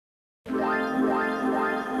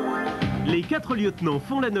Les 4 lieutenants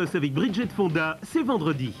font la noce avec Bridget Fonda, c'est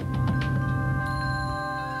vendredi.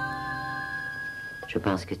 Je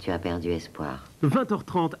pense que tu as perdu espoir.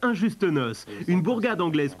 20h30, injuste noce. Une bourgade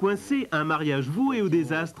anglaise coincée, un mariage voué au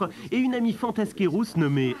désastre et une amie fantasquée rousse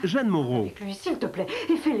nommée Jeanne Moreau. Avec lui, s'il te plaît,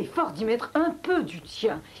 et fais l'effort d'y mettre un peu du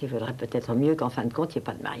tien. Il vaudrait peut-être mieux qu'en fin de compte, il n'y ait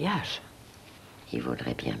pas de mariage. Il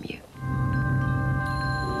vaudrait bien mieux.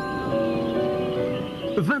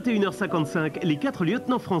 21h55, les 4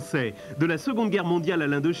 lieutenants français. De la Seconde Guerre mondiale à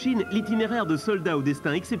l'Indochine, l'itinéraire de soldats au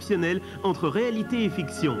destin exceptionnel entre réalité et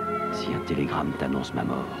fiction. Si un télégramme t'annonce ma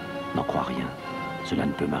mort, n'en crois rien. Cela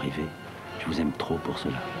ne peut m'arriver. Je vous aime trop pour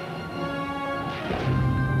cela.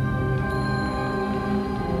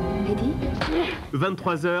 Eddie ?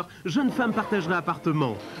 23h, jeune femme partagerait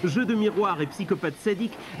appartement. Jeu de miroir et psychopathe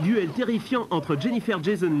sadique, duel terrifiant entre Jennifer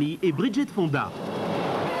Jason Leigh et Bridget Fonda.